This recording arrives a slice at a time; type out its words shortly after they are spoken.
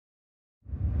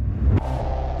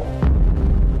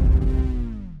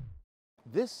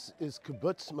This is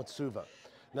kibbutz Matsuva.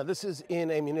 Now this is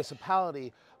in a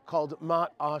municipality called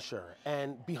Mat Asher,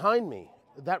 and behind me,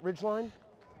 that ridgeline,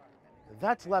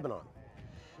 that's Lebanon.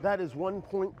 That is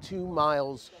 1.2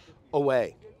 miles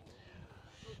away.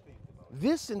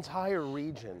 This entire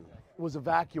region was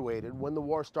evacuated when the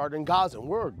war started in Gaza, and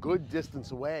we're a good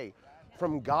distance away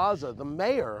from Gaza. The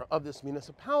mayor of this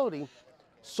municipality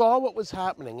saw what was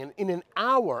happening, and in an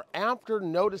hour after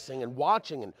noticing and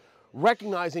watching and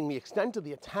recognizing the extent of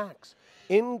the attacks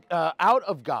out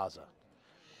of Gaza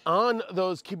on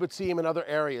those kibbutzim and other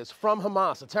areas from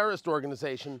Hamas, a terrorist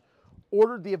organization,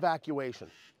 ordered the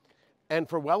evacuation. And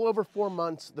for well over 4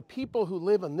 months, the people who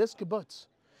live in this kibbutz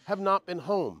have not been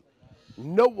home.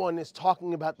 No one is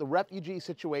talking about the refugee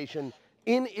situation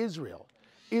in Israel.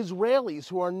 Israelis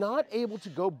who are not able to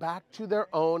go back to their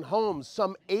own homes.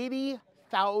 Some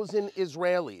 80,000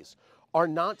 Israelis are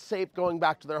not safe going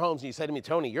back to their homes. And you say to me,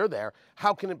 Tony, you're there.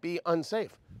 How can it be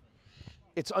unsafe?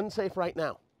 It's unsafe right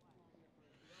now.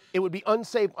 It would be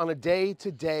unsafe on a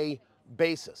day-to-day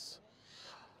basis.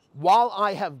 While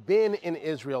I have been in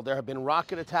Israel, there have been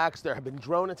rocket attacks, there have been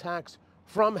drone attacks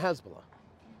from Hezbollah.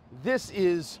 This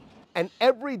is an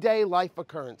everyday life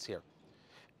occurrence here.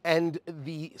 And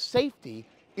the safety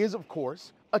is, of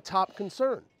course, a top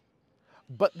concern.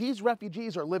 But these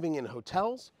refugees are living in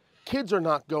hotels. Kids are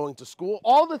not going to school.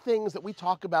 All the things that we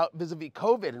talk about vis-a-vis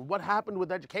COVID and what happened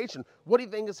with education, what do you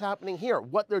think is happening here?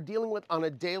 What they're dealing with on a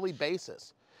daily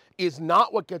basis is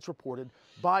not what gets reported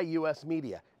by U.S.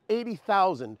 media.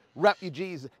 80,000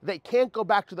 refugees, they can't go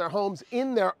back to their homes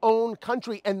in their own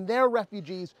country, and they're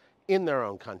refugees in their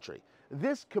own country.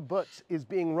 This kibbutz is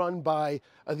being run by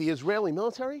the Israeli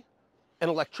military, an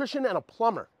electrician, and a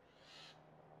plumber.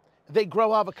 They grow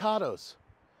avocados.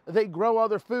 They grow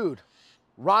other food,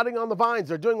 rotting on the vines.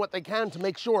 They're doing what they can to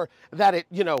make sure that it,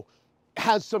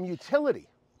 has some utility.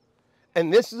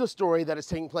 And this is a story that is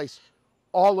taking place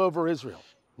all over Israel.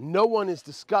 No one is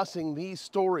discussing these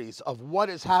stories of what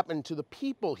has happened to the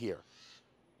people here.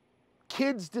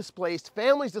 Kids displaced,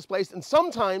 families displaced, and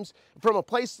sometimes from a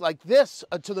place like this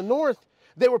to the north,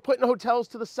 they were put in hotels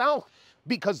to the south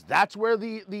because that's where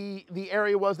the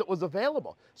area was that was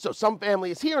available. So some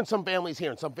family is here, and some family is here,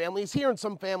 and some family is here, and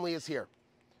some family is here.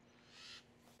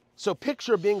 So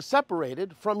picture being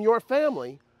separated from your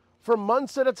family for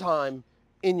months at a time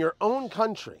in your own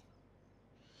country.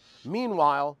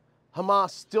 Meanwhile, Hamas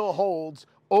still holds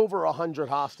over 100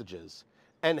 hostages,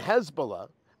 and Hezbollah,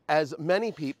 as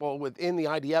many people within the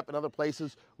IDF and other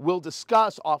places will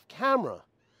discuss off camera,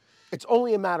 it's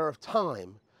only a matter of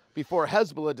time before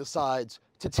Hezbollah decides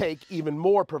to take even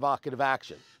more provocative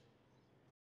action.